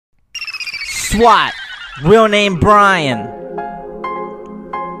SWAT, real name Brian.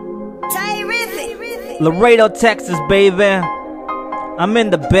 Laredo, Texas, baby. I'm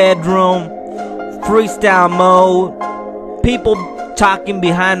in the bedroom, freestyle mode. People talking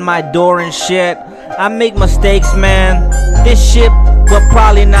behind my door and shit. I make mistakes, man. This shit will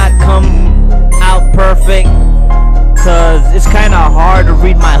probably not come out perfect, cause it's kinda hard to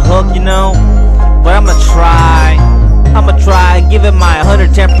read my hook, you know. But I'ma try, give it my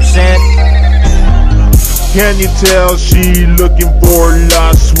 110%. Can you tell she looking for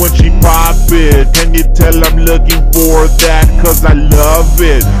lust when she pop it? Can you tell I'm looking for that cause I love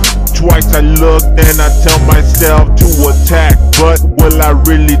it? Twice I look and I tell myself to attack, but will I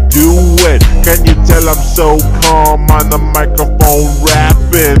really do it? Can you tell I'm so calm on the microphone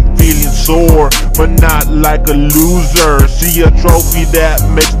rapping? Feeling sore, but not like a loser. See a trophy that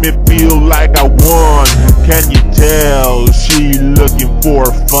makes me feel like I won. Can you tell she looking for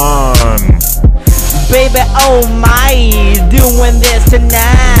fun? Baby, oh my, doing this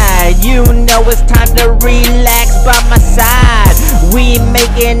tonight. You know it's time to relax by my side. We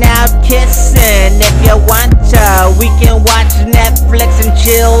making out kissing. If you want to, we can watch Netflix and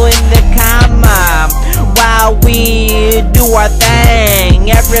chill in the cama while we do our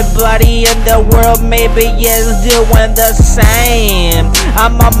thing. Everybody in the world maybe is doing the same.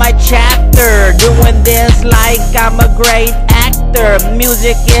 I'm on my chapter, doing this like I'm a great actor.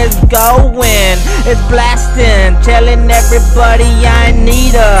 Music is going, it's blasting, telling everybody I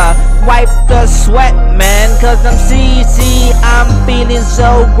need to wipe the sweat, man, cause I'm CC, I'm feeling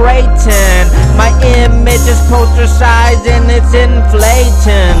so great, and my image is poster size and it's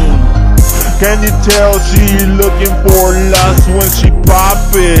inflating. Can you tell she looking for lust when she pop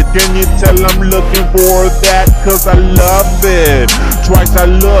it? Can you tell I'm looking for that cause I love it? Twice I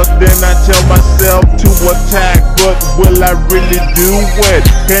look, then I tell myself to attack, but will I really do it?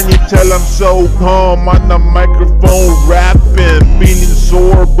 Can you tell I'm so calm on the microphone rapping? Feeling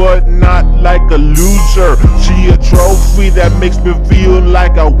sore but not like a loser. She a trophy that makes me feel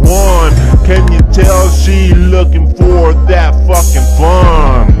like I won. Can you tell she looking for that fucking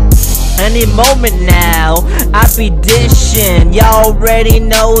fun? Any moment now, I be dishing. Y'all already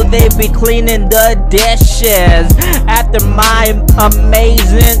know they be cleaning the dishes after my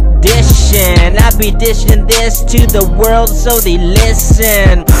amazing dishing. I be dishing this to the world so they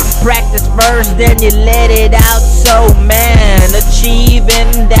listen. Practice first, then you let it out. So man,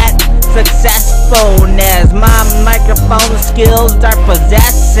 achieving that successfulness, my microphone skills are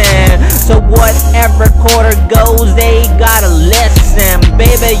possessing. So whatever quarter goes, they gotta listen.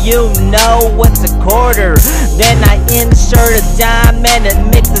 Baby, you know what's a quarter. Then I insert a dime and it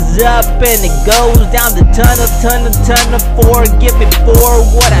mixes up and it goes down the tunnel. Forgive me for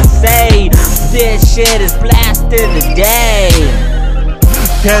what I say. This shit is blasting today.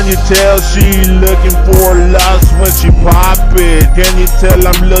 Can you tell she looking for lust when she pop it? Can you tell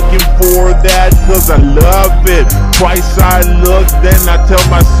I'm looking for that cause I love it? Twice I look, then I tell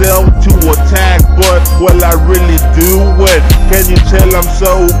myself to attack, but will I really do it? Can you tell I'm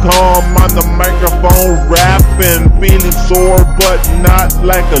so calm on the microphone rapping? Feeling sore but not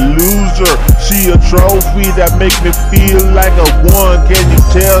like a loser. She a trophy that makes me feel like I won. Can you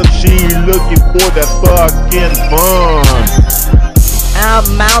tell she looking for that fucking fun?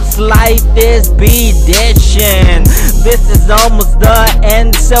 Amounts like this be dishing. This is almost the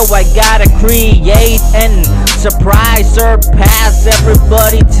end, so I gotta create and surpass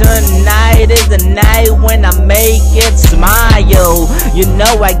everybody. Tonight is the night when I make it smile. You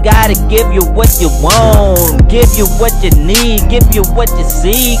know I gotta give you what you want, give you what you need, give you what you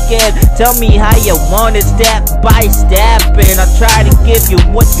seek, and tell me how you want it step by step. And I'll try to give you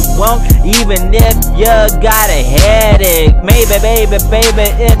what you want, even if you got a headache. Maybe, baby,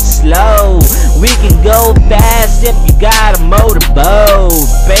 it's slow. We can go fast if you got a motorboat.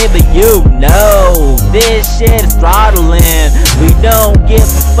 Baby, you know this shit is throttling. We don't give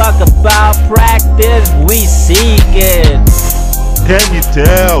a fuck about practice, we seek it. Can you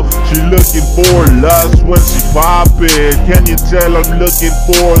tell she looking for lust when she pop it? Can you tell I'm looking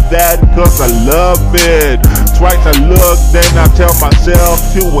for that cause I love it? Twice I look, then I tell myself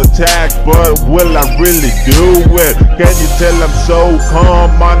to attack, but will I really do it? Can you tell I'm so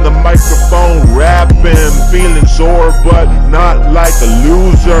calm on the microphone rapping? Feeling sore but not like a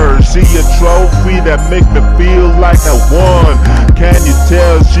loser. See a trophy that makes me feel like I won. Can you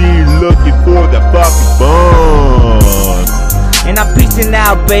tell she looking for that fucking fun? And I'm peacing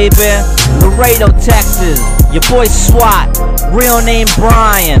out, baby. Laredo, Texas. Your boy SWAT, real name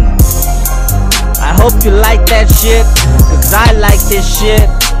Brian. I hope you like that shit, cause I like this shit.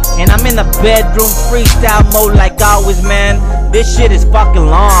 And I'm in the bedroom freestyle mode like always, man. This shit is fucking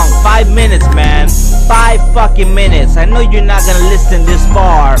long. 5 minutes, man. 5 fucking minutes. I know you're not gonna listen this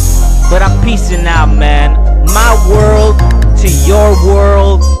far, but I'm peacing out, man. My world to your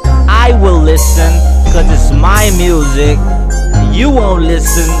world. I will listen, cause it's my music. You won't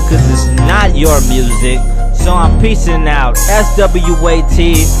listen, cause it's not your music. So I'm peacing out. SWAT,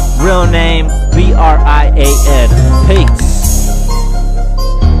 real name BRIAN.